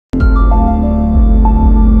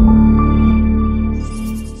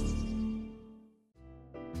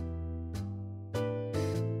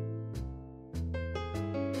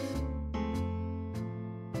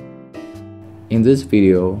In this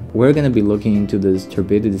video, we're going to be looking into this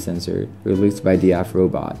turbidity sensor released by the DF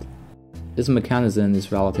robot. Its mechanism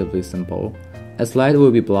is relatively simple, as light will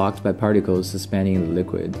be blocked by particles suspending in the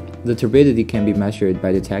liquid. The turbidity can be measured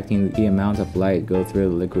by detecting the amount of light go through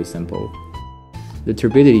the liquid sample. The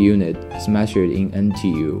turbidity unit is measured in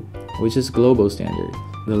NTU, which is global standard.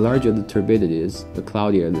 The larger the turbidity is, the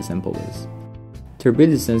cloudier the sample is.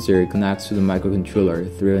 Turbidity sensor connects to the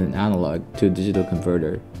microcontroller through an analog to a digital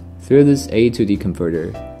converter. Through this A to D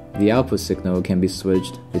converter, the output signal can be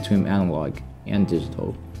switched between analog and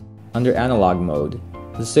digital. Under analog mode,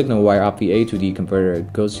 the signal wire of the A to D converter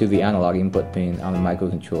goes to the analog input pin on the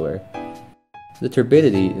microcontroller. The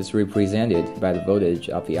turbidity is represented by the voltage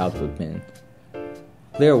of the output pin.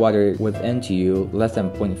 Clear water with NTU less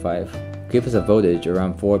than 0.5 gives us a voltage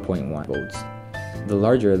around 4.1 volts. The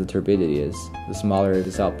larger the turbidity is, the smaller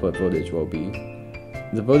this output voltage will be.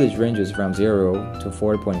 The voltage ranges from 0 to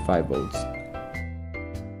 4.5 volts.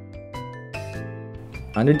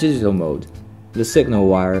 Under digital mode, the signal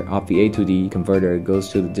wire of the A to D converter goes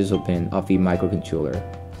to the digital pin of the microcontroller.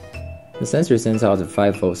 The sensor sends out a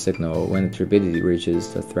 5-volt signal when the turbidity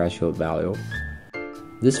reaches the threshold value.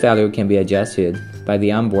 This value can be adjusted by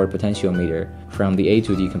the onboard potentiometer from the A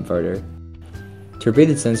to D converter.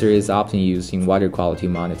 Turbidity sensor is often used in water quality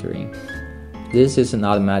monitoring. This is an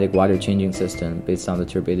automatic water changing system based on the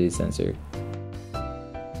turbidity sensor.